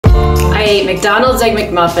ate McDonald's Egg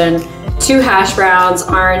McMuffin, 2 hash browns,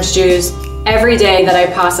 orange juice, every day that I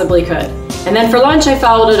possibly could. And then for lunch, I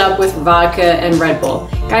followed it up with vodka and Red Bull.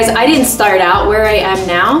 Guys, I didn't start out where I am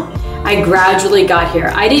now. I gradually got here.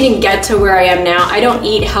 I didn't get to where I am now. I don't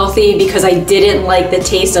eat healthy because I didn't like the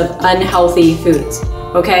taste of unhealthy foods,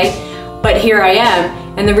 okay? But here I am.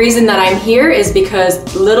 And the reason that I'm here is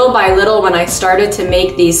because little by little, when I started to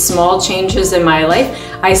make these small changes in my life,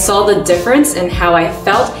 I saw the difference in how I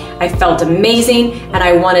felt. I felt amazing, and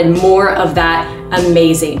I wanted more of that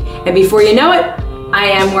amazing. And before you know it, I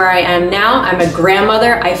am where I am now. I'm a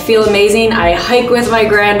grandmother. I feel amazing. I hike with my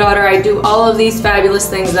granddaughter. I do all of these fabulous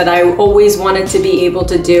things that I always wanted to be able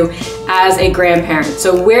to do as a grandparent.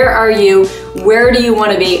 So where are you? Where do you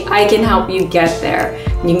want to be? I can help you get there.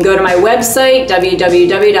 You can go to my website,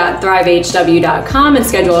 www.thrivehw.com, and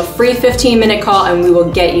schedule a free 15-minute call, and we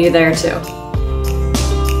will get you there too.